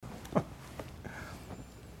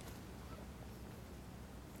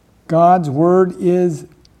God's word is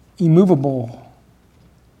immovable.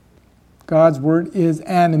 God's word is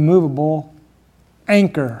an immovable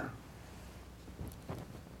anchor.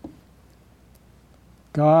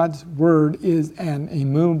 God's word is an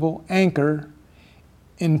immovable anchor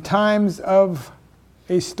in times of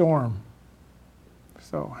a storm.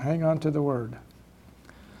 So hang on to the word.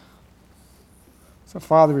 So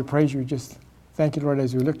Father, we praise you. Just thank you, Lord,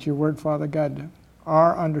 as we look to your word, Father God.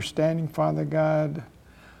 Our understanding, Father God,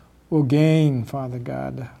 will gain, Father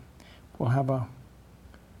God. We'll have a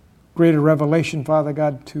greater revelation, Father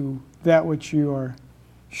God, to that which you are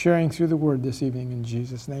sharing through the word this evening. In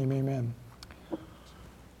Jesus' name, amen.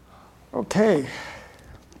 Okay.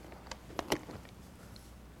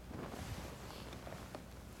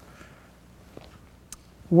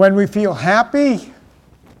 When we feel happy,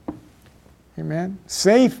 amen,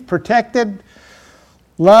 safe, protected,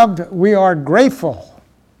 loved, we are grateful.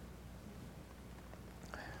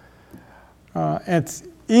 It's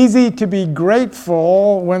easy to be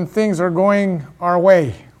grateful when things are going our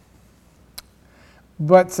way.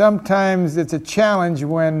 But sometimes it's a challenge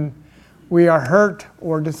when we are hurt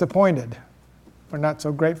or disappointed. We're not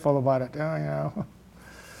so grateful about it.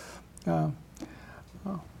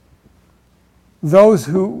 Those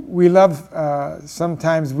who we love,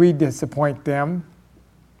 sometimes we disappoint them,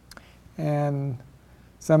 and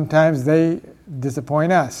sometimes they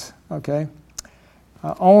disappoint us, okay?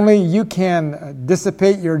 Only you can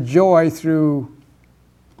dissipate your joy through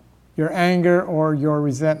your anger or your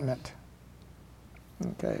resentment,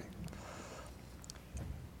 okay?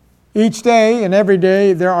 Each day and every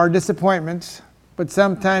day there are disappointments, but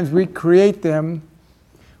sometimes we create them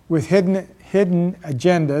with hidden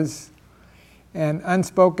agendas and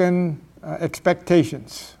unspoken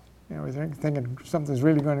expectations. You know, we're thinking something's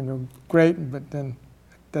really going to go great, but then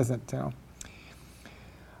it doesn't.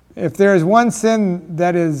 If there is one sin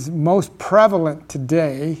that is most prevalent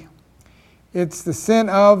today, it's the sin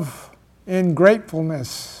of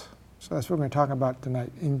ingratefulness. So that's what we're going to talk about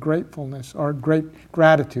tonight, ingratefulness or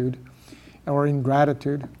gratitude or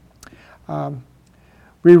ingratitude.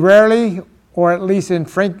 We rarely, or at least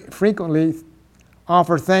frequently,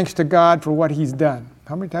 offer thanks to God for what he's done.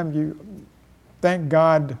 How many times do you thank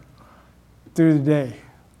God through the day?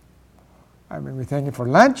 I mean, we thank him for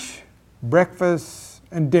lunch, breakfast,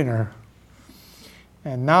 and dinner.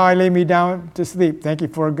 And now I lay me down to sleep. Thank you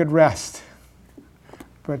for a good rest.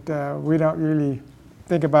 But we don't really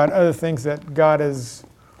think about other things that God is,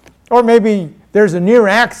 or maybe there's a near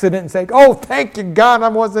accident and say, oh, thank you, God, I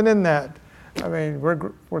wasn't in that. I mean,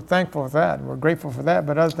 we're thankful for that. We're grateful for that.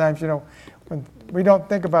 But other times, when we don't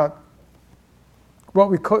think about what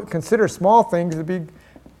we consider small things to be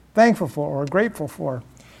thankful for or grateful for.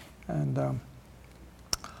 And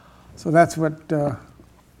so that's what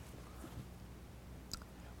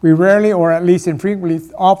we rarely, or at least infrequently,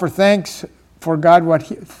 offer thanks for God,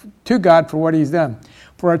 to God for what he's done.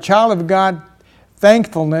 For a child of God,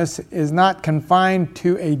 thankfulness is not confined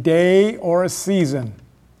to a day or a season.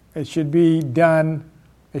 It should be done,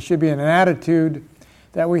 it should be an attitude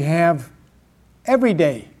that we have every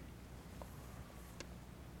day.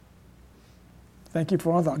 Thank you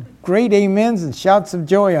for all the great amens and shouts of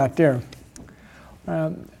joy out there.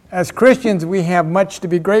 As Christians, we have much to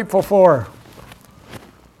be grateful for.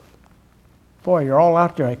 Boy, you're all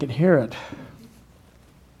out there. I can hear it.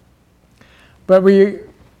 But we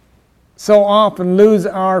so often lose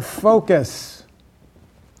our focus.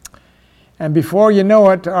 And before you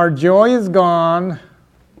know it, our joy is gone.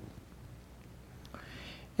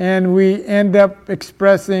 And we end up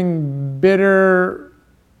expressing bitterness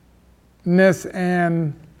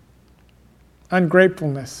and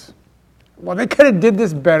ungratefulness. Well, they could have did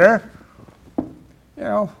this better.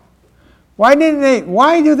 Why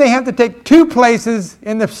do they have to take two places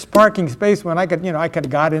in the parking space when I could have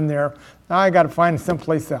got in there? Now I got to find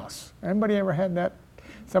someplace else. Anybody ever had that?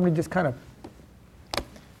 Somebody just kind of,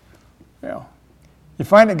 you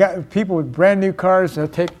find people with brand new cars, they'll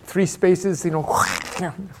take three spaces,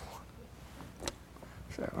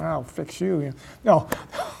 I'll fix you. No.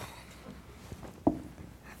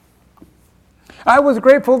 I was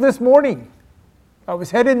grateful this morning. I was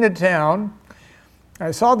heading to town. I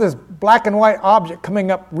saw this black and white object coming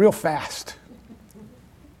up real fast.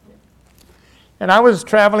 And I was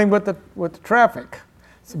traveling with the traffic.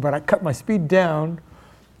 But I cut my speed down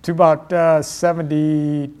to about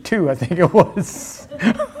 72, I think it was.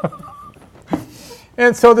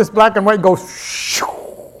 And so this black and white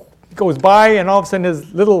goes by, and all of a sudden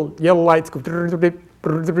his little yellow lights go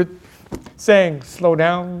saying, slow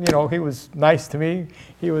down. He was nice to me.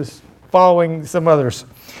 He was following some others.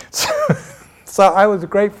 So I was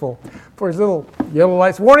grateful for his little yellow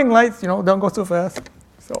lights, warning lights, don't go so fast.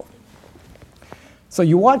 So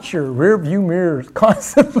you watch your rear view mirrors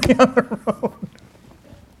constantly on the road.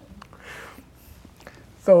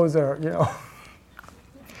 Those are,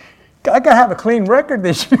 I got to have a clean record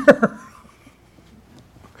this year.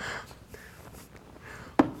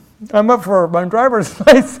 I'm up for my driver's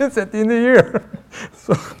license at the end of the year.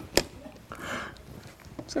 So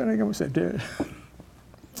I said, dude,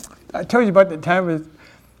 I told you about the time I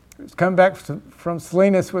was coming back from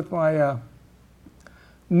Salinas with my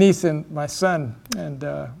niece and my son,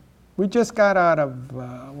 and we just got out of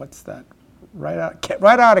right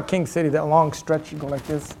out of King City, that long stretch you go like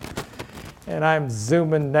this, and I'm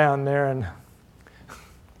zooming down there, and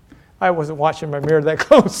I wasn't watching my mirror that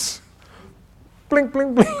close. Blink,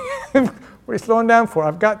 blink, blink. What are you slowing down for?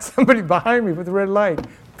 I've got somebody behind me with a red light.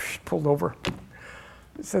 Pulled over.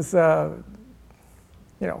 It says, got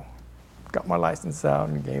my license out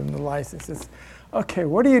and gave him the license. It says, okay,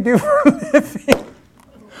 what do you do for a living?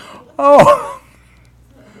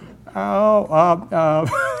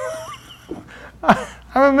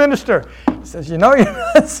 I'm a minister. He says, you're not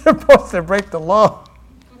supposed to break the law.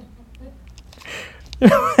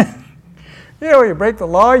 When you break the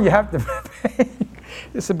law, you have to pay.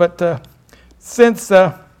 He said, but since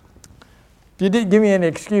you didn't give me any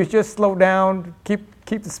excuse, just slow down, keep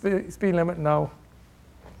the speed limit, and I'll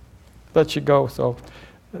let you go. So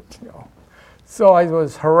I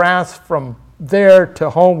was harassed from there to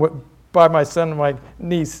home by my son and my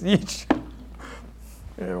niece each.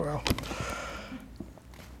 Yeah, well,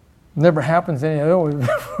 never happens any other way.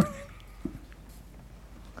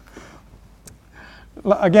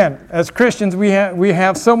 Again, as Christians, we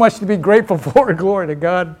have so much to be grateful for. Glory to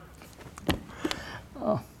God.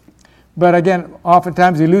 But again,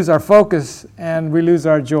 oftentimes we lose our focus and we lose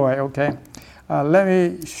our joy. Okay, let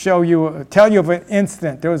me tell you of an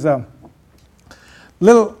incident. There was a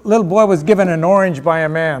little boy was given an orange by a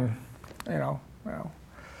man,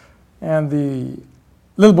 and the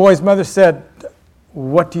little boy's mother said,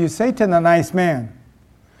 "What do you say to the nice man?"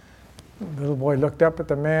 The little boy looked up at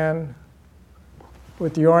the man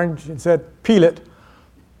with the orange and said, "Peel it."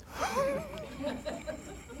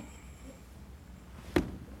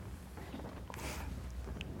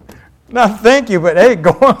 No, thank you, but hey,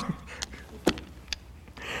 go on.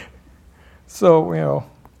 So,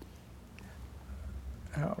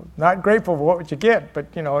 not grateful for what you get, but,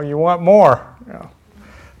 you want more.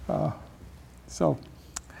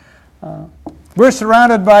 We're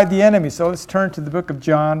surrounded by the enemy, so let's turn to the book of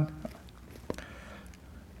John.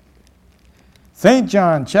 St.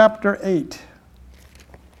 John, chapter 8.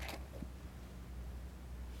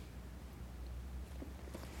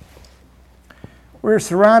 We're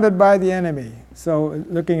surrounded by the enemy. So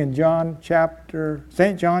looking in St. John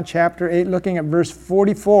chapter 8, looking at verse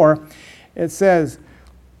 44, it says,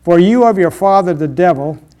 "For you of your father the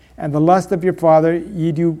devil, and the lust of your father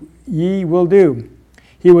ye will do.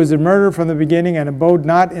 He was a murderer from the beginning, and abode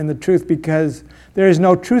not in the truth, because there is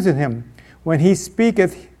no truth in him. When he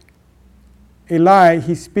speaketh a lie,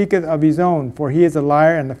 he speaketh of his own, for he is a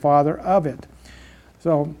liar and the father of it."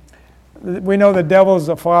 So we know the devil is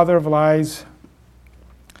the father of lies.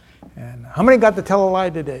 And how many got to tell a lie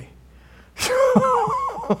today?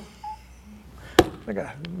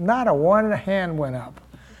 Not a one hand went up.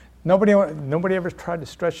 Nobody ever tried to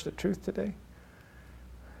stretch the truth today?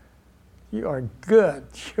 You are good.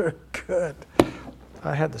 You're good.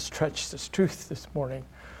 I had to stretch this truth this morning.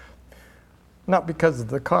 Not because of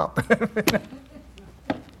the cop.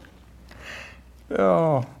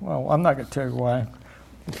 Oh, well, I'm not going to tell you why.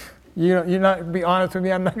 You're not going to be honest with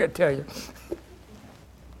me, I'm not going to tell you.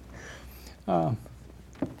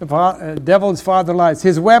 The devil's father lies.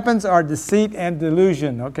 His weapons are deceit and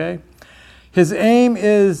delusion, okay? His aim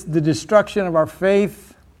is the destruction of our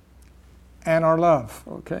faith and our love,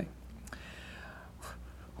 okay?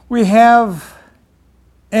 We have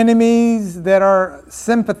enemies that are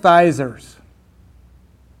sympathizers.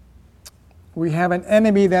 We have an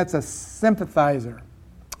enemy that's a sympathizer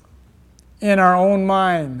in our own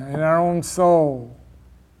mind, in our own soul,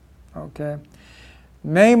 okay?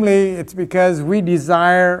 Namely, it's because we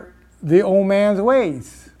desire the old man's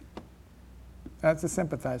ways. That's a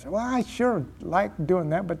sympathizer. Well, I sure like doing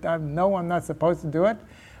that, but I know I'm not supposed to do it,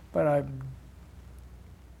 but I'm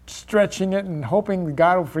stretching it and hoping that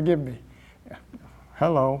God will forgive me.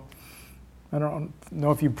 Hello. I don't know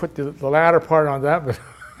if you put the latter part on that, but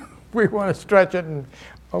we want to stretch it, and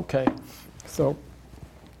okay. So,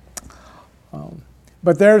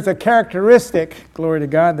 but there's a characteristic, glory to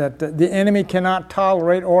God, that the enemy cannot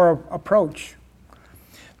tolerate or approach.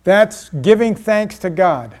 That's giving thanks to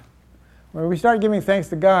God. When we start giving thanks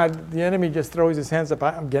to God, the enemy just throws his hands up.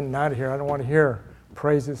 I'm getting out of here. I don't want to hear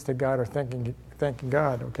praises to God or thanking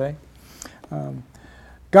God, okay?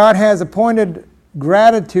 God has appointed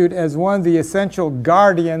gratitude as one of the essential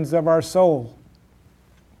guardians of our soul.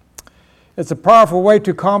 It's a powerful way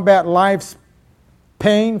to combat life's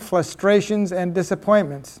pain, frustrations, and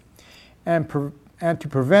disappointments, and to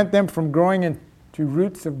prevent them from growing into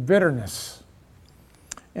roots of bitterness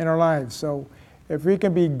in our lives. So if we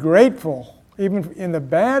can be grateful, even in the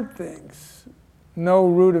bad things, no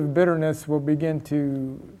root of bitterness will begin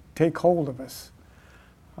to take hold of us.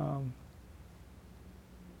 I'm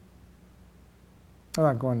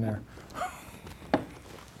not going there.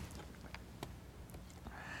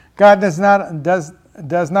 God does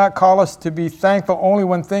not call us to be thankful only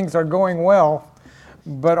when things are going well,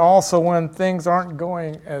 but also when things aren't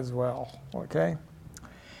going as well. Okay?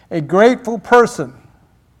 A grateful person,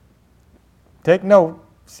 take note,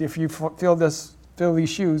 see if you feel these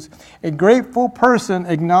shoes. A grateful person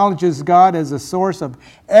acknowledges God as a source of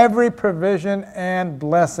every provision and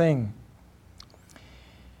blessing.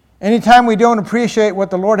 Anytime we don't appreciate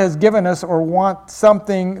what the Lord has given us or want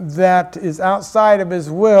something that is outside of His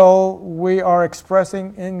will, we are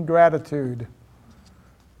expressing ingratitude.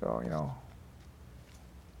 So,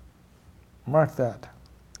 mark that.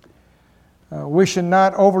 We should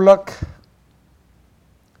not overlook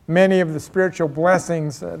many of the spiritual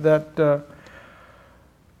blessings that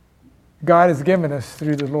God has given us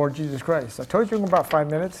through the Lord Jesus Christ. I told you in about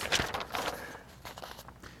 5 minutes.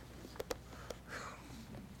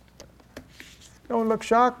 Don't look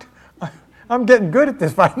shocked. I'm getting good at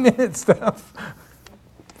this 5-minute stuff.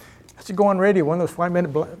 I should go on radio, one of those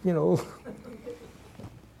 5-minute,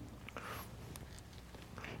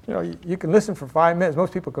 you can listen for 5 minutes.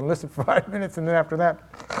 Most people can listen for 5 minutes, and then after that.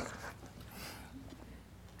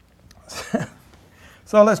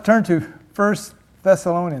 So let's turn to 1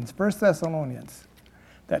 Thessalonians. 1 Thessalonians,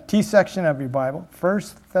 that T section of your Bible. 1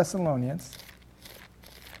 Thessalonians.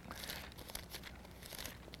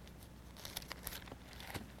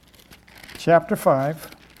 Chapter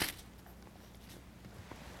 5.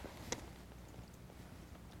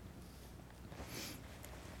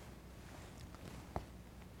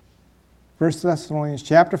 First Thessalonians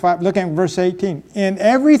chapter 5, look at verse 18. In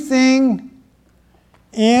everything,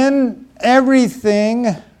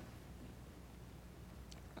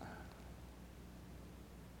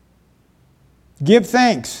 give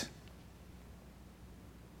thanks.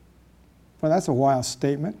 Well, that's a wild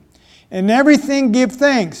statement. In everything give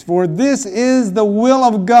thanks, for this is the will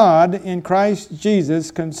of God in Christ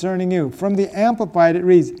Jesus concerning you. From the Amplified it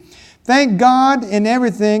reads, thank God in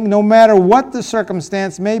everything, no matter what the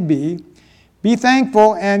circumstance may be. Be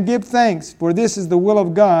thankful and give thanks, for this is the will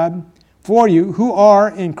of God for you who are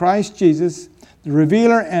in Christ Jesus, the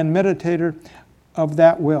revealer and meditator of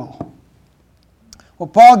that will. Well,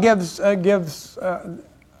 Paul gives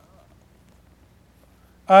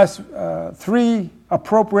us 3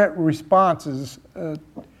 appropriate responses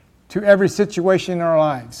to every situation in our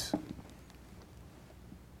lives.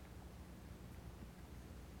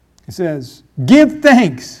 He says, give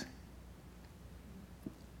thanks.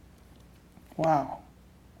 Wow.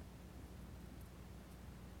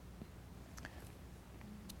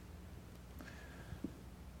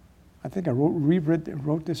 I think I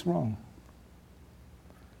wrote this wrong.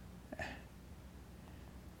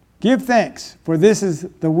 Give thanks, for this is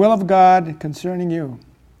the will of God concerning you.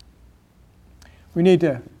 We need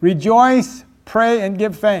to rejoice, pray, and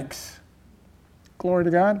give thanks. Glory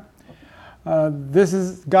to God. This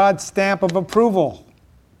is God's stamp of approval.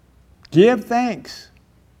 Give thanks.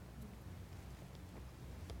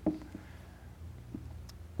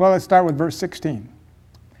 Well, let's start with verse 16.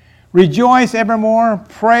 Rejoice evermore,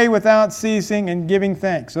 pray without ceasing, and giving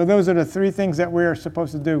thanks. So those are the 3 things that we are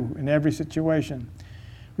supposed to do in every situation.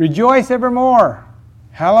 Rejoice evermore.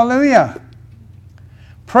 Hallelujah.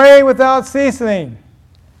 Pray without ceasing.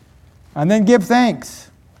 And then give thanks.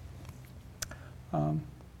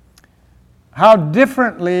 How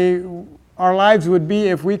differently our lives would be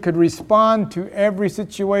if we could respond to every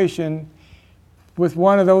situation with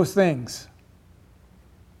one of those things.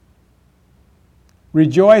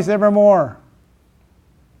 Rejoice evermore.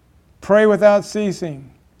 Pray without ceasing.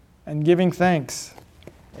 And giving thanks.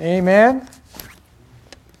 Amen?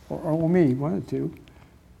 Or me, one of the 2.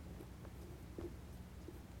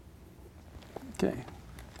 Okay.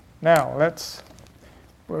 Now,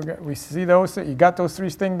 we see those. You got those 3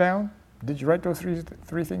 things down? Did you write those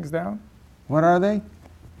three things down? What are they?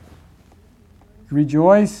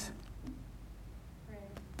 Rejoice.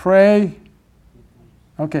 Pray.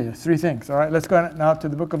 Okay, 3 things. All right, let's go now to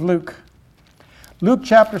the book of Luke. Luke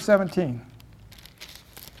chapter 17.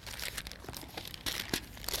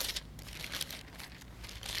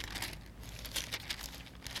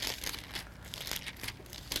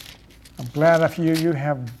 I'm glad if you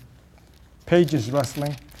have pages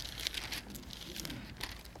rustling.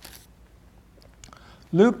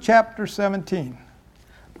 Luke chapter 17.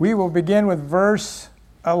 We will begin with verse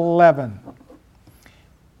 11.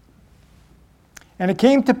 And it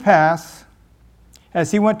came to pass,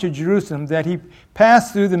 as he went to Jerusalem, that he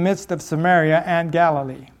passed through the midst of Samaria and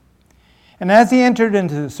Galilee. And as he entered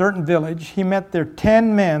into a certain village, he met there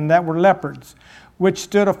 10 men that were lepers, which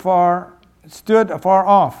stood afar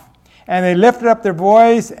off. And they lifted up their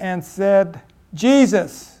voice and said,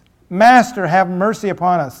 Jesus, Master, have mercy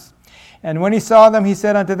upon us. And when he saw them, he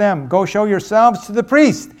said unto them, Go show yourselves to the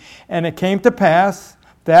priest. And it came to pass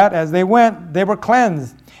that as they went, they were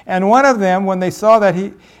cleansed. And one of them, when they saw that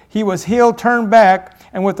he was healed, turned back,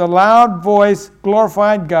 and with a loud voice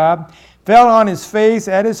glorified God, fell on his face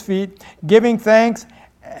at his feet, giving thanks.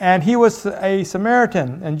 And he was a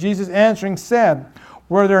Samaritan. And Jesus answering said,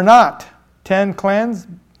 Were there not 10 cleansed?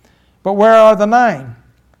 But where are the 9?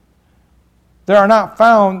 There are not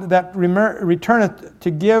found that returneth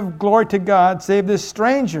to give glory to God, save this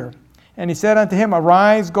stranger. And he said unto him,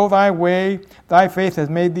 Arise, go thy way, thy faith has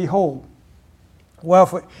made thee whole.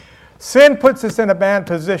 Well, sin puts us in a bad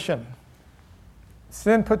position.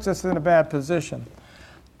 Sin puts us in a bad position.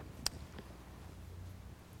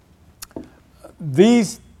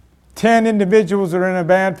 These 10 individuals are in a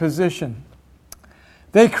bad position.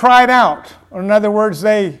 They cried out. Or in other words,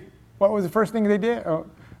 what was the first thing they did?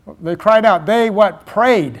 They cried out. They what?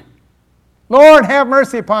 Prayed. Lord, have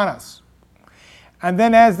mercy upon us. And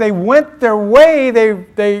then as they went their way,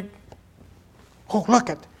 they oh, look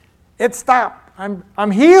it stopped.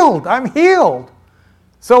 I'm healed. I'm healed.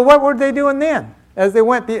 So what were they doing then? As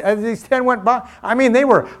these 10 went by, I mean, they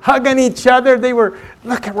were hugging each other. They were,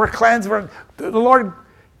 look, we're cleansed. The Lord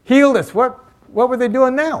healed us. What were they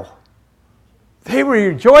doing now? They were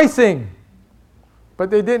rejoicing. But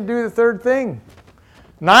they didn't do the third thing.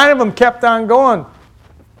 9 of them kept on going.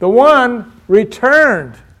 The one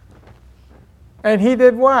returned. And he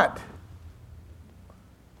did what?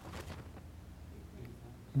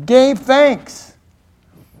 Gave thanks.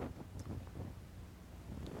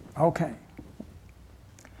 Okay.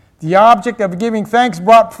 The object of giving thanks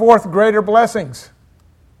brought forth greater blessings.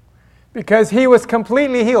 Because he was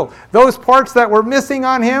completely healed. Those parts that were missing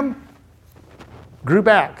on him grew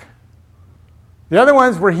back. The other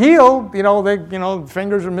ones were healed,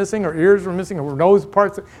 fingers were missing, or ears were missing, or nose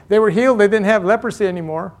parts. They were healed. They didn't have leprosy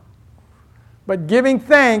anymore. But giving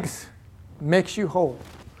thanks makes you whole.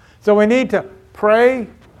 So we need to pray,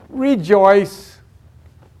 rejoice,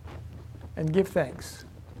 and give thanks.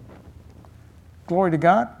 Glory to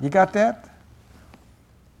God. You got that?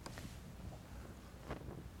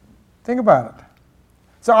 Think about it.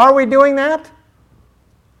 So are we doing that?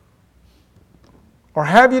 Or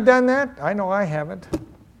have you done that? I know I haven't.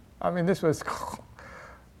 I mean, this was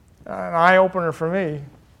an eye-opener for me.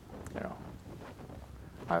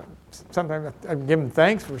 Sometimes I've given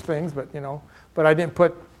thanks for things, but I didn't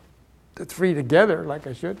put the 3 together like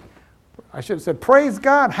I should. I should have said, praise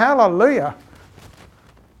God, hallelujah.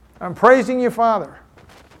 I'm praising you, Father.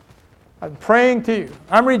 I'm praying to you.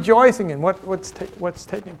 I'm rejoicing in what's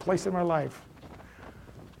taking place in my life.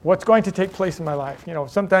 What's going to take place in my life.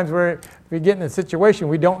 Sometimes we get in a situation,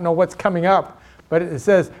 we don't know what's coming up, but it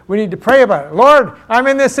says we need to pray about it. Lord, I'm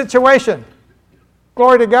in this situation.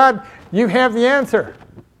 Glory to God, you have the answer.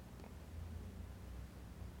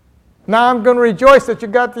 Now I'm going to rejoice that you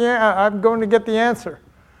got I'm going to get the answer.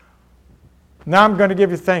 Now I'm going to give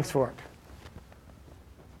you thanks for it.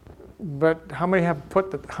 But how many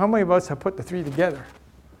of us have put the 3 together?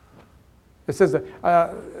 It says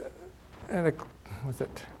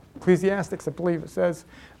Ecclesiastics, I believe it says,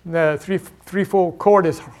 the threefold cord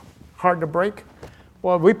is hard to break.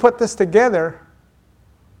 Well, if we put this together,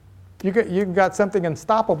 you got something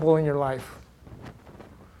unstoppable in your life.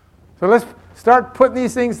 So let's start putting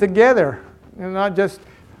these things together, and not just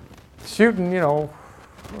shooting, not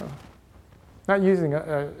using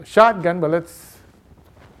a shotgun, but let's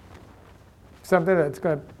something that's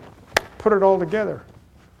going to put it all together.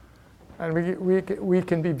 And we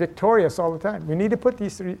can be victorious all the time. We need to put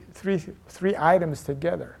these three items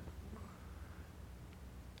together.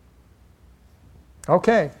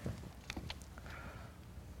 Okay.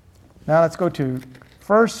 Now let's go to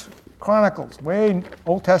 1 Chronicles, way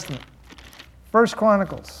Old Testament. 1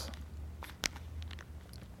 Chronicles.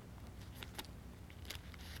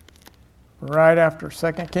 Right after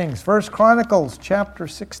 2 Kings. 1 Chronicles chapter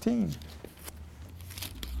 16.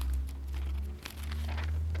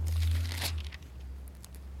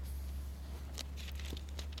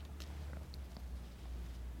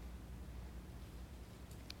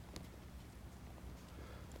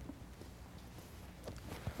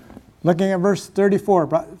 Looking at verse 34,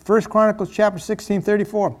 1 Chronicles chapter 16,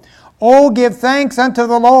 34. Oh, give thanks unto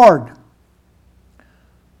the Lord,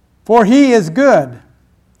 for he is good,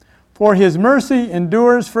 for his mercy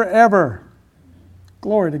endures forever.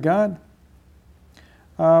 Glory to God.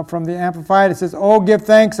 From the Amplified, it says, "Oh, give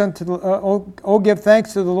thanks give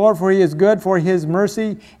thanks to the Lord, for he is good, for his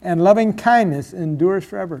mercy and loving kindness endures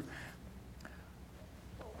forever."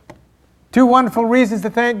 Two wonderful reasons to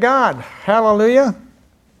thank God. Hallelujah.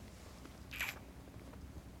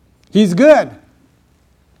 He's good.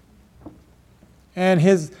 And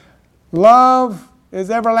his love is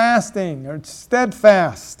everlasting or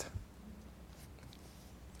steadfast.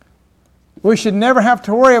 We should never have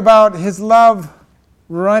to worry about his love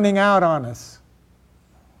running out on us.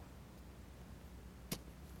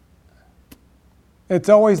 It's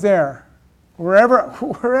always there.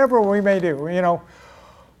 Wherever we may do,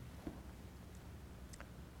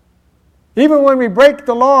 Even when we break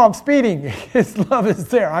the law of speeding, his love is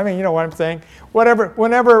there. I mean, you know what I'm saying?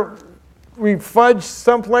 Whenever we fudge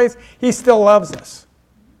someplace, he still loves us.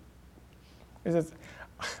 He says,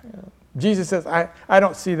 Jesus says, I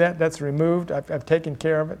don't see that. That's removed. I've taken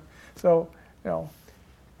care of it. So,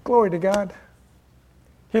 glory to God.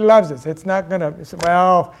 He loves us. It's not going to,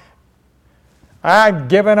 well, I've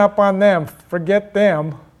given up on them. Forget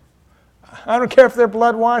them. I don't care if they're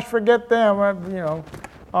blood washed. Forget them.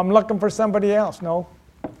 I'm looking for somebody else. No.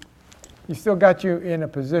 He still got you in a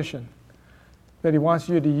position that he wants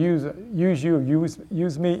you to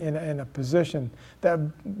use me in a position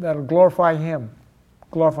that'll glorify him,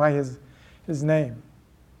 glorify his name.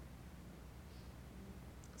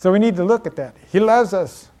 So we need to look at that. He loves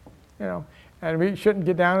us, and we shouldn't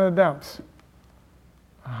get down in the dumps.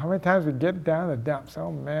 How many times we get down in the dumps?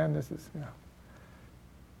 Oh man, this is,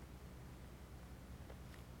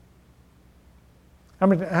 How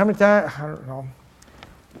many times? I don't know.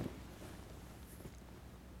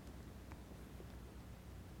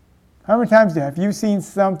 How many times have you seen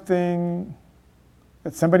something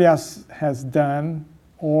that somebody else has done,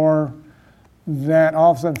 or that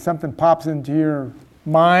all of a sudden something pops into your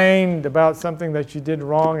mind about something that you did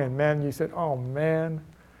wrong, and man, you said, "Oh man,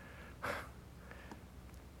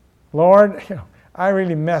 Lord, I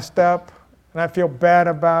really messed up, and I feel bad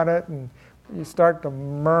about it," and you start to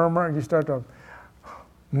murmur, you start to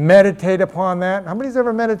meditate upon that. How many's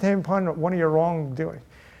ever meditated upon one of your wrongdoing?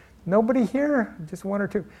 Nobody here? Just one or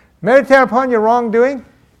two. Meditate upon your wrongdoing.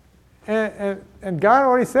 And God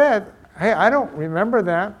already said, hey, I don't remember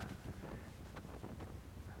that.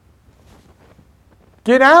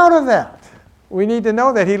 Get out of that. We need to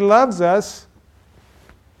know that he loves us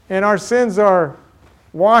and our sins are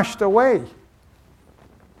washed away.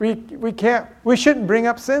 We shouldn't bring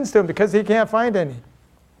up sins to him because he can't find any.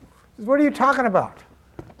 What are you talking about?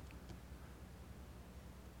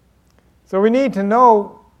 So we need to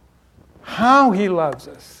know how he loves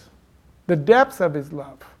us, the depths of his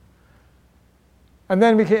love. And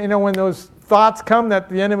then we can, when those thoughts come that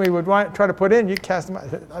the enemy would try to put in, you cast them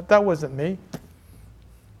out. That wasn't me.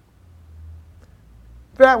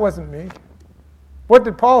 That wasn't me. What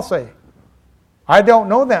did Paul say? I don't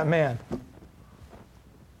know that man.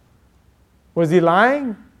 Was he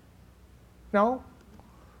lying? No.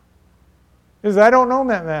 He says, I don't know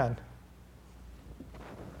that man.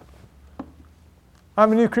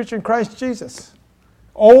 I'm a new creature in Christ Jesus.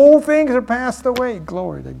 Old things are passed away.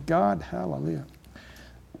 Glory to God. Hallelujah.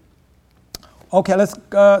 Okay, let's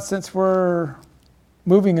since we're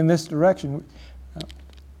moving in this direction,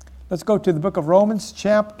 let's go to the book of Romans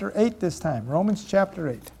chapter 8 this time. Romans chapter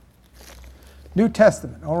 8. New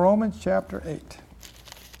Testament. Romans chapter 8.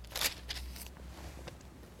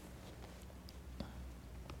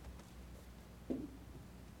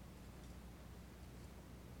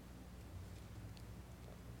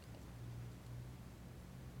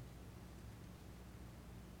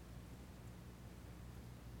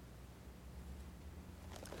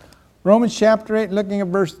 Romans chapter 8, looking at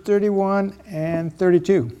verse 31 and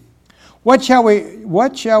 32. What shall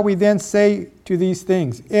we then say to these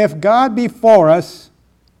things? If God be for us,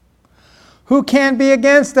 who can be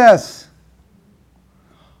against us?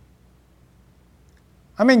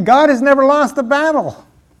 I mean, God has never lost a battle.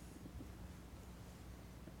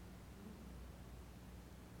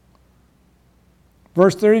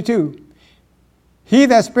 Verse 32. He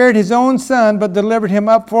that spared his own son, but delivered him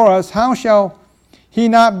up for us, how shall he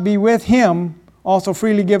not be with him also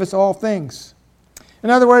freely give us all things? In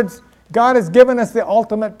other words, God has given us the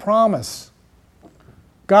ultimate promise.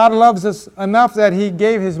 God loves us enough that he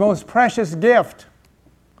gave his most precious gift,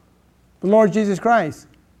 the Lord Jesus Christ.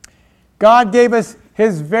 God gave us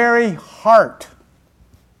his very heart.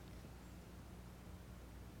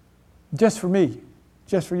 Just for me.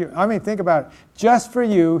 Just for you. I mean, think about it. Just for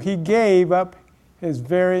you, he gave up his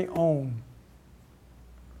very own.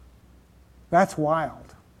 That's wild.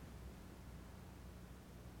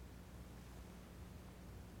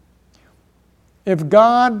 If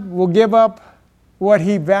God will give up what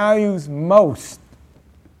he values most,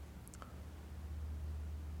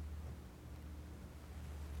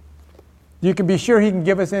 you can be sure he can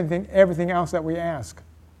give us everything else that we ask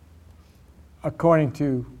according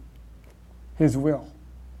to his will.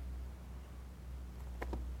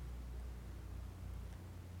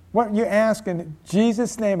 What you ask in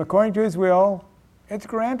Jesus' name, according to his will, it's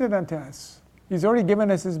granted unto us. He's already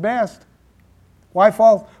given us his best. Why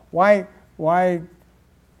fall? Why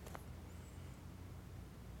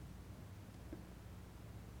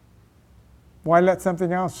let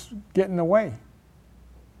something else get in the way?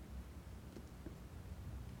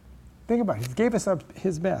 Think about it. He gave us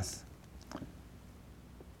his best.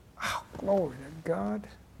 Oh, glory to God.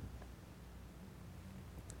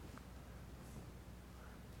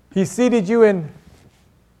 He seated you in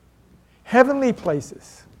heavenly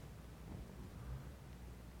places.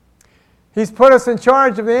 He's put us in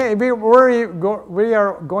charge of we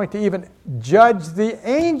are going to even judge the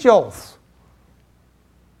angels.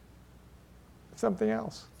 Something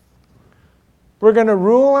else. We're going to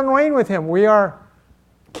rule and reign with him. We are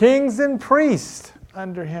kings and priests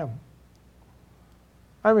under him.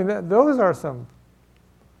 I mean, those are some.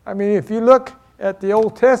 I mean, if you look at the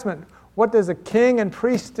Old Testament, what does a king and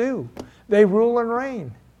priest do? They rule and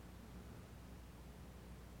reign.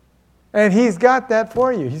 And he's got that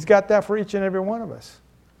for you. He's got that for each and every one of us.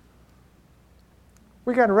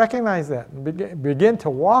 We've got to recognize that and begin to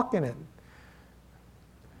walk in it.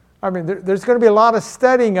 I mean, there's going to be a lot of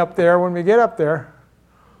studying up there when we get up there.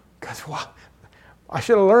 Because, wow, I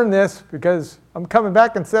should have learned this because I'm coming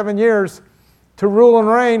back in 7 years to rule and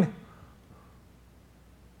reign.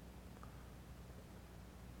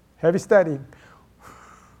 Heavy study.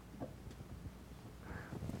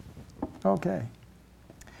 Okay.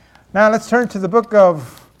 Now let's turn to the book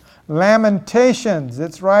of Lamentations.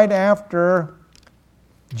 It's right after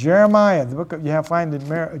Jeremiah. The book of, find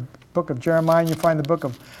the book of Jeremiah, and you find the book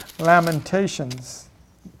of Lamentations,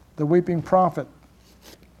 the weeping prophet.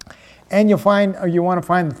 And you want to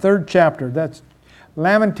find the third chapter. That's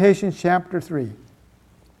Lamentations chapter 3.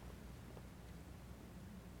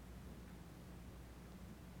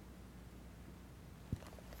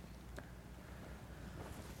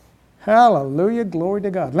 Hallelujah, glory to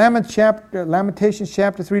God. Lamentations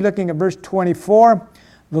chapter 3, looking at verse 24.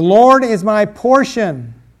 The Lord is my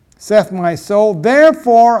portion, saith my soul,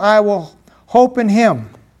 therefore I will hope in him.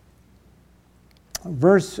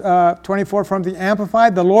 Verse 24 from the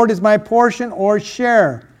Amplified, the Lord is my portion or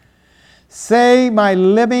share. Say my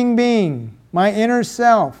living being, my inner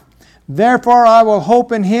self. Therefore I will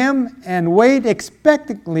hope in him and wait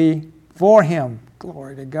expectantly for him.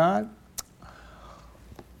 Glory to God.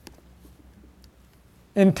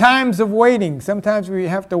 In times of waiting, sometimes we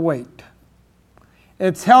have to wait.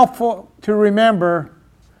 It's helpful to remember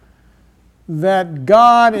that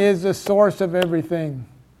God is the source of everything.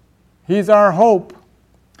 He's our hope.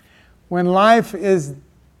 When life is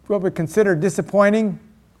what we consider disappointing,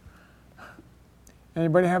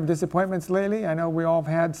 anybody have disappointments lately? I know we all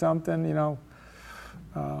have had something, not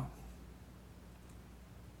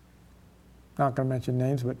going to mention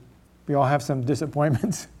names, but we all have some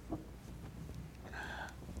disappointments.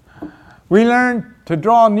 We learn to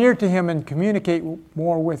draw near to him and communicate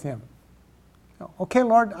more with him. Okay,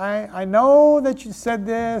 Lord, I know that you said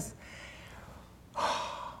this.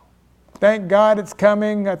 Thank God it's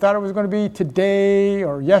coming. I thought it was going to be today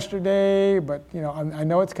or yesterday, but I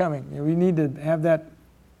know it's coming. We need to have that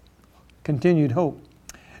continued hope.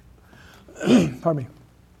 Pardon me.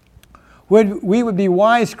 We would be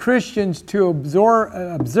wise Christians to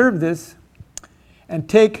observe this and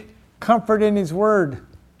take comfort in his word.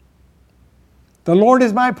 The Lord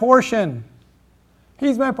is my portion.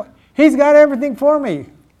 He's got everything for me.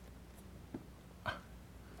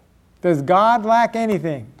 Does God lack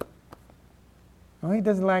anything? Well, he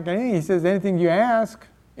doesn't lack anything. He says, anything you ask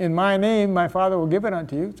in my name, my Father will give it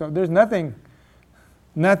unto you. So there's nothing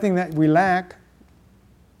that we lack.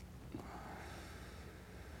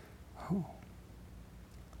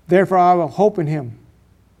 Therefore I will hope in him.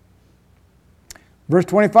 Verse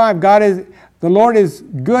 25, the Lord is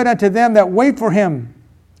good unto them that wait for him,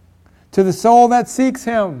 to the soul that seeks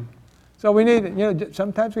him. So we need,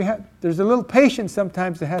 sometimes there's a little patience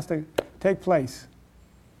sometimes that has to take place.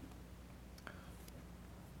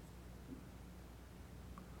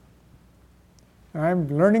 I'm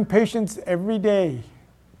learning patience every day.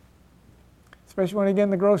 especially when I get in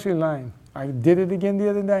the grocery line. I did it again the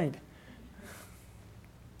other night.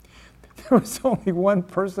 There was only one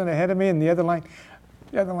person ahead of me in the other line.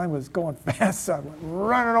 The other line was going fast, so I went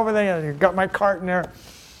running over there and got my cart in there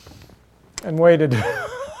and waited.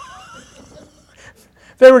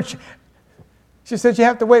 She said, you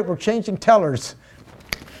have to wait, we're changing tellers.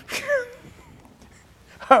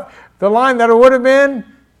 The line that it would have been,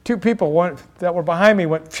 two people that were behind me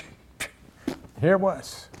went, here it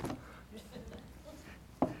was.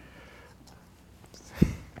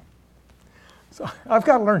 So I've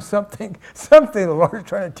got to learn something the Lord's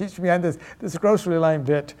trying to teach me on this grocery line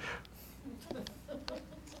bit.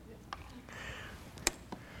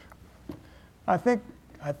 I think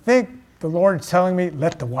the Lord's telling me,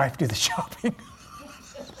 let the wife do the shopping.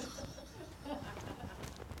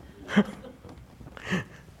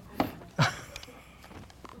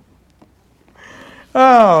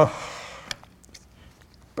 Oh,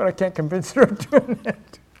 but I can't convince her of doing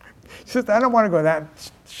it. She says, I don't want to go to that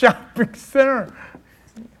shopping center.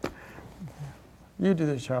 You do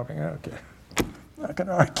the shopping, okay. I'm not going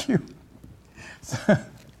to argue.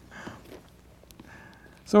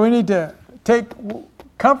 So we need to take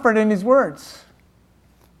comfort in His words.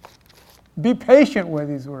 Be patient with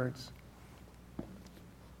His words.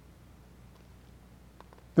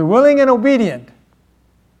 The willing and obedient.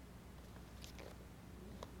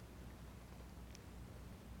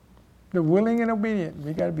 The willing and obedient.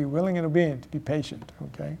 We got to be willing and obedient to be patient,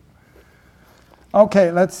 okay?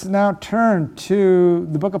 Okay, let's now turn to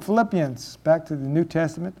the book of Philippians, back to the New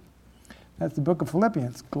Testament. That's the book of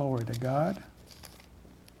Philippians. Glory to God.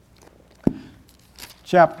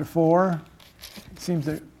 Chapter 4. It seems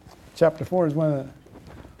that chapter 4 is one of the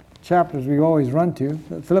chapters we always run to.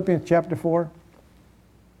 Philippians chapter 4.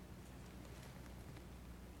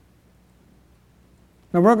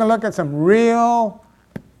 Now we're going to look at some real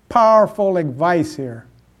powerful advice here.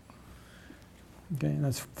 Okay,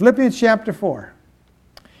 that's Philippians chapter 4.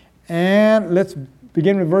 And let's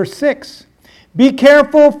begin with verse 6. Be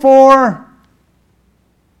careful for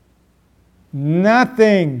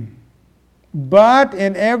nothing, but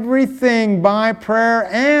in everything by prayer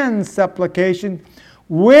and supplication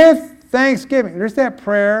with thanksgiving. There's that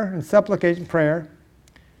prayer and supplication, prayer,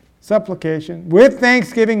 supplication. With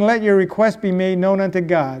thanksgiving let your requests be made known unto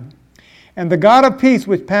God. And the God of peace,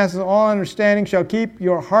 which passes all understanding, shall keep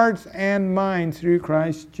your hearts and minds through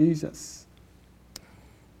Christ Jesus.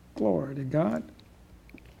 Glory to God.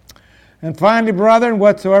 And finally, brethren,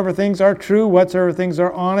 whatsoever things are true, whatsoever things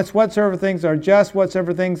are honest, whatsoever things are just,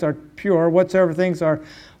 whatsoever things are pure, whatsoever things are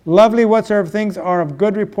lovely, whatsoever things are of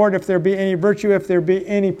good report, if there be any virtue, if there be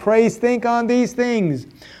any praise, think on these things.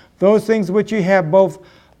 Those things which you have both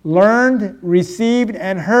learned, received,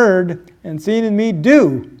 and heard, and seen in me,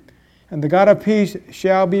 do. And the God of peace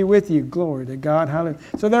shall be with you. Glory to God. Hallelujah.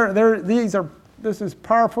 So this is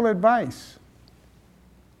powerful advice.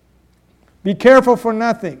 Be careful for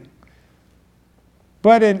nothing,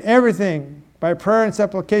 but in everything, by prayer and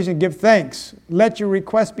supplication, give thanks. Let your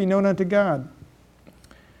requests be known unto God.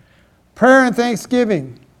 Prayer and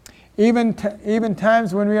thanksgiving. Even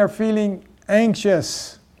times when we are feeling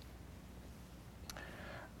anxious,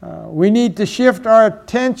 we need to shift our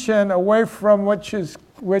attention away from which is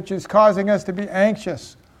causing us to be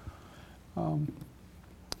anxious.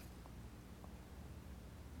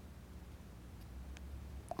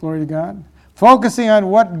 Glory to God. Focusing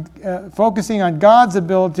on God's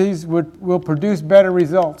abilities will produce better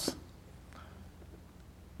results.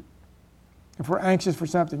 If we're anxious for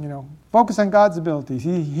something, focus on God's abilities.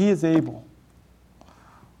 He is able.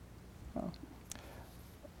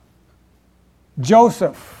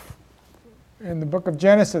 Joseph, in the book of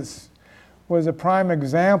Genesis, was a prime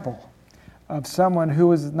example of someone who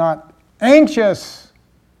was not anxious,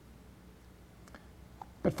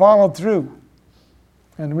 but followed through.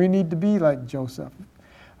 And we need to be like Joseph.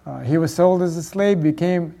 He was sold as a slave,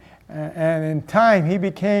 and in time he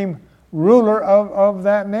became ruler of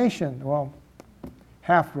that nation. Well,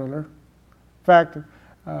 half ruler. In fact,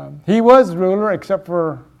 he was ruler except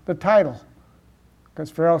for the title.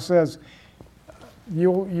 Because Pharaoh says,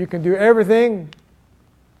 you can do everything,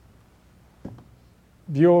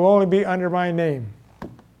 you'll only be under my name.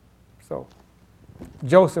 So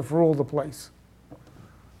Joseph ruled the place.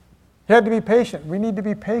 He had to be patient. We need to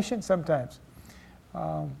be patient sometimes.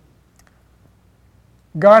 God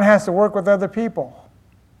has to work with other people.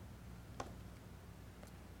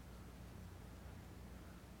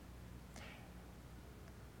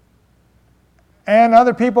 And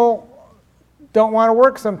other people don't want to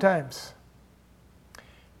work sometimes.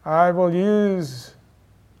 I will use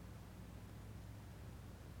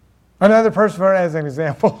another person as an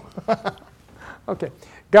example. Okay.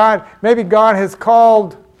 Maybe God has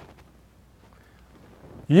called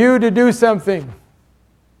you to do something.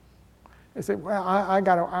 They say, well, I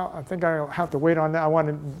think I'll have to wait on that. I want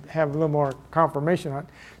to have a little more confirmation on it.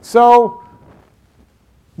 So,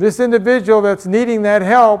 this individual that's needing that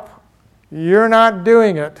help, you're not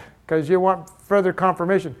doing it because you want further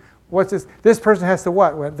confirmation. What's this? This person has to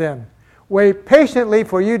what then? Wait patiently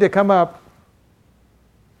for you to come up.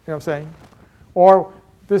 You know what I'm saying? Or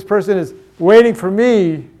this person is waiting for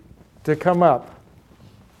me to come up,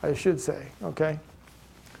 I should say. Okay?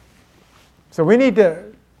 So we need to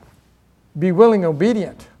be willing and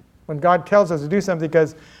obedient when God tells us to do something,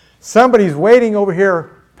 because somebody's waiting over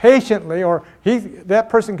here patiently, or that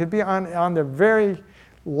person could be on the very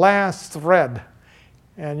last thread.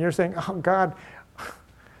 And you're saying, oh, God,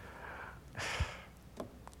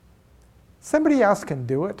 somebody else can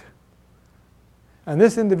do it. And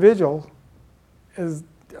this individual is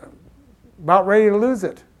about ready to lose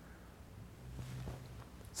it.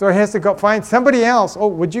 So he has to go find somebody else. Oh,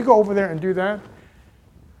 would you go over there and do that?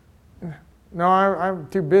 No, I'm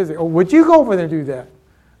too busy. Oh, would you go over there and do that?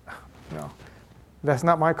 No, that's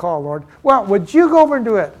not my call, Lord. Well, would you go over and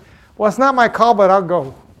do it? Well, it's not my call, but I'll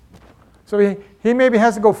go. So he maybe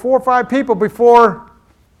has to go 4 or 5 people before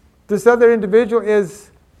this other individual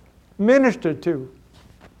is ministered to.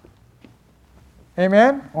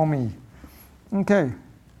 Amen? Oh, me. Okay.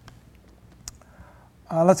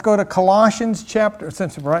 Let's go to Colossians chapter,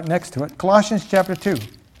 since we're right next to it. Colossians chapter 2.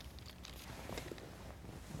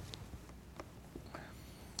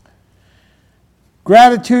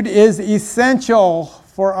 Gratitude is essential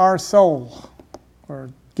for our soul, or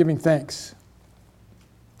giving thanks.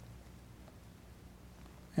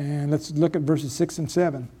 And let's look at verses 6 and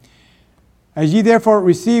 7. As ye therefore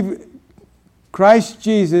receive Christ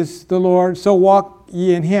Jesus the Lord, so walk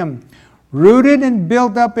ye in him, rooted and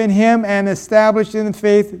built up in him, and established in the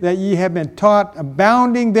faith that ye have been taught,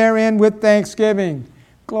 abounding therein with thanksgiving.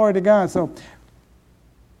 Glory to God. So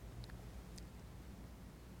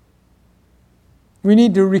we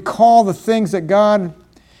need to recall the things that God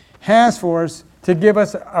has for us to give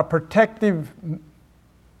us a protective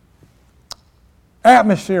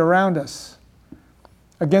atmosphere around us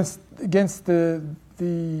against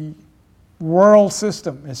the world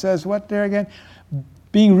system. It says what there again?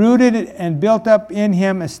 Being rooted and built up in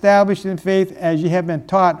him, established in faith, as ye have been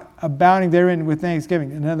taught, abounding therein with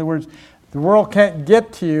thanksgiving. In other words, the world can't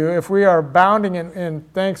get to you if we are abounding in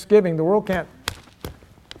thanksgiving. The world can't.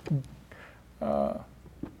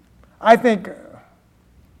 I think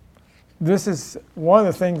this is one of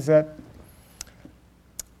the things that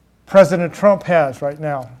President Trump has right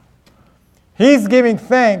now. He's giving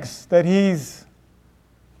thanks that he's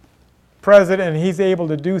president and he's able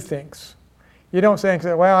to do things. You don't say,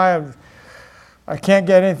 well, I can't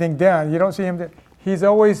get anything done. You don't see him. He's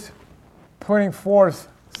always putting forth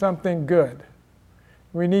something good.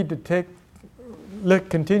 We need to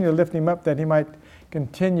continue to lift him up, that he might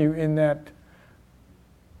continue in that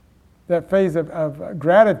phase of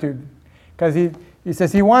gratitude, because he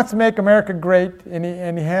says he wants to make America great,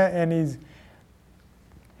 and he's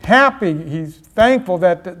happy, he's thankful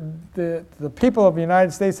that the people of the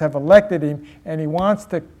United States have elected him, and he wants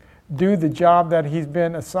to do the job that he's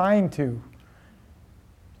been assigned to.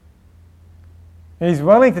 And he's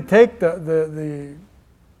willing to take and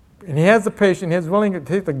he has the patience, he's willing to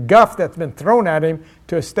take the guff that's been thrown at him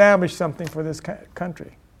to establish something for this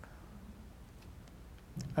country.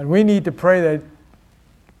 And we need to pray that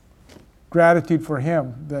gratitude for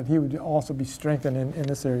him, that he would also be strengthened in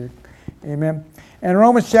this area. Amen. And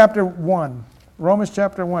Romans chapter 1,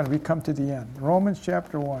 we come to the end. Romans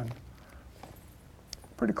chapter 1.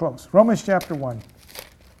 Pretty close. Romans chapter 1.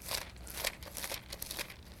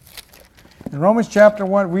 In Romans chapter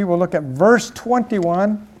 1, we will look at verse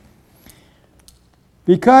 21.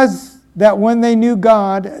 Because that when they knew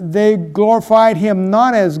God, they glorified him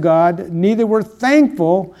not as God, neither were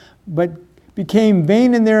thankful, but became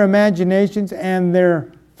vain in their imaginations, and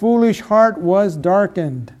their foolish heart was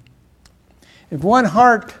darkened. If one's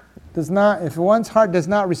heart does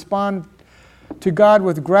not respond to God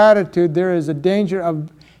with gratitude, there is a danger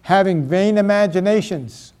of having vain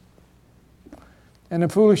imaginations and a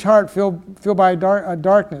foolish heart filled by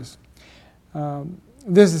darkness.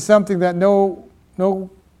 This is something that no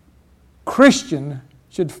Christian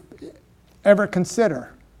should ever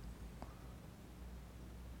consider.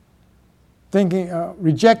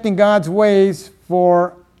 Rejecting God's ways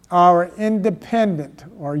for our independent,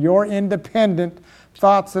 or your independent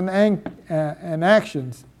thoughts and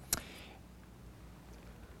actions.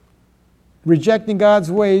 Rejecting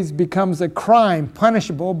God's ways becomes a crime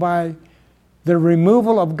punishable by the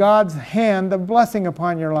removal of God's hand of blessing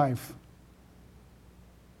upon your life.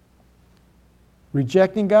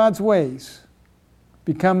 Rejecting God's ways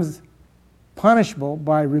becomes punishable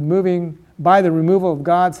by the removal of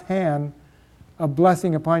God's hand of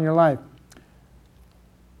blessing upon your life.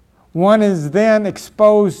 One is then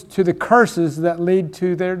exposed to the curses that lead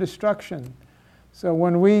to their destruction. So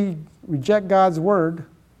when we reject God's word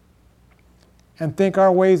and think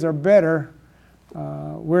our ways are better,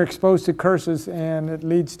 we're exposed to curses, and it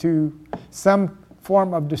leads to some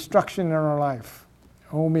form of destruction in our life.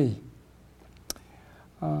 Oh me.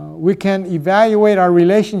 We can evaluate our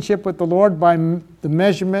relationship with the Lord by the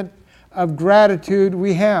measurement of gratitude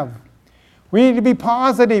we have. We need to be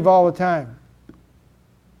positive all the time.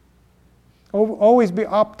 Always be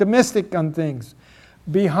optimistic on things.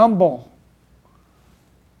 Be humble,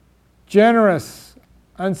 generous,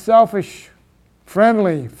 unselfish,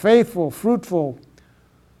 friendly, faithful, fruitful,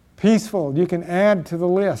 peaceful. You can add to the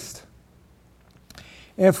list.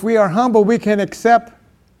 If we are humble, we can accept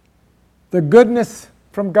the goodness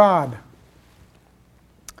from God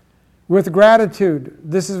with gratitude.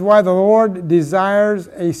 This is why the Lord desires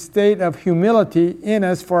a state of humility in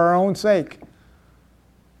us for our own sake.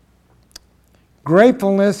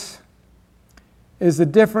 Gratefulness is the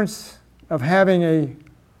difference of having a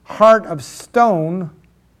heart of stone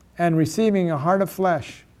and receiving a heart of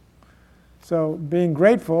flesh. So being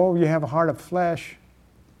grateful, you have a heart of flesh,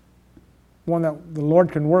 one that the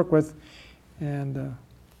Lord can work with, and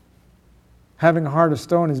having a heart of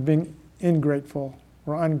stone is being ingrateful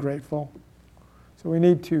or ungrateful. So we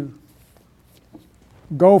need to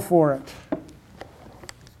go for it.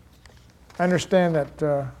 Understand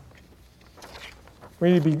that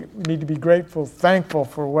we need to be grateful, thankful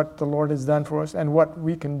for what the Lord has done for us and what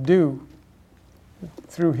we can do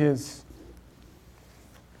through His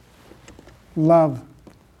love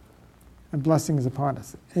and blessings upon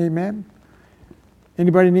us. Amen.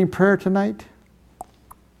 Anybody need prayer tonight?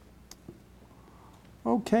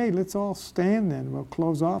 Okay, let's all stand then. We'll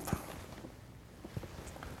close off.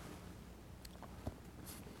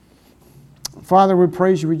 Father, we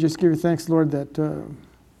praise you. We just give you thanks, Lord, that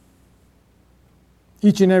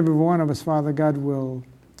each and every one of us, Father God, will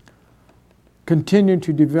continue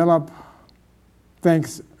to develop a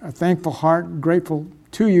thankful heart, grateful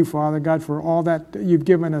to you, Father God, for all that you've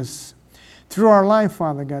given us through our life,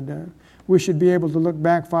 Father God. We should be able to look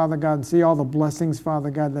back, Father God, and see all the blessings, Father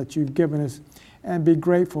God, that you've given us, and be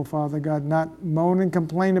grateful, Father God, not moan and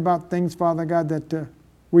complain about things, Father God, that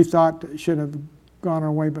we thought should have gone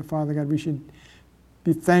our way, but Father God, we should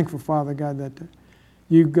be thankful, Father God, that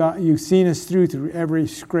you've seen us through every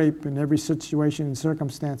scrape and every situation and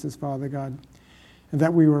circumstances, Father God, and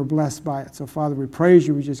that we were blessed by it. So, Father, we praise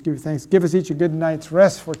you. We just give you thanks. Give us each a good night's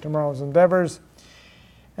rest for tomorrow's endeavors,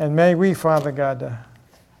 and may we, Father God,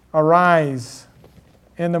 arise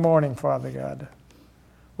in the morning, Father God,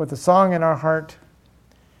 with a song in our heart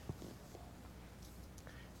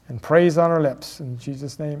and praise on our lips. In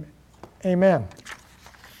Jesus' name, amen.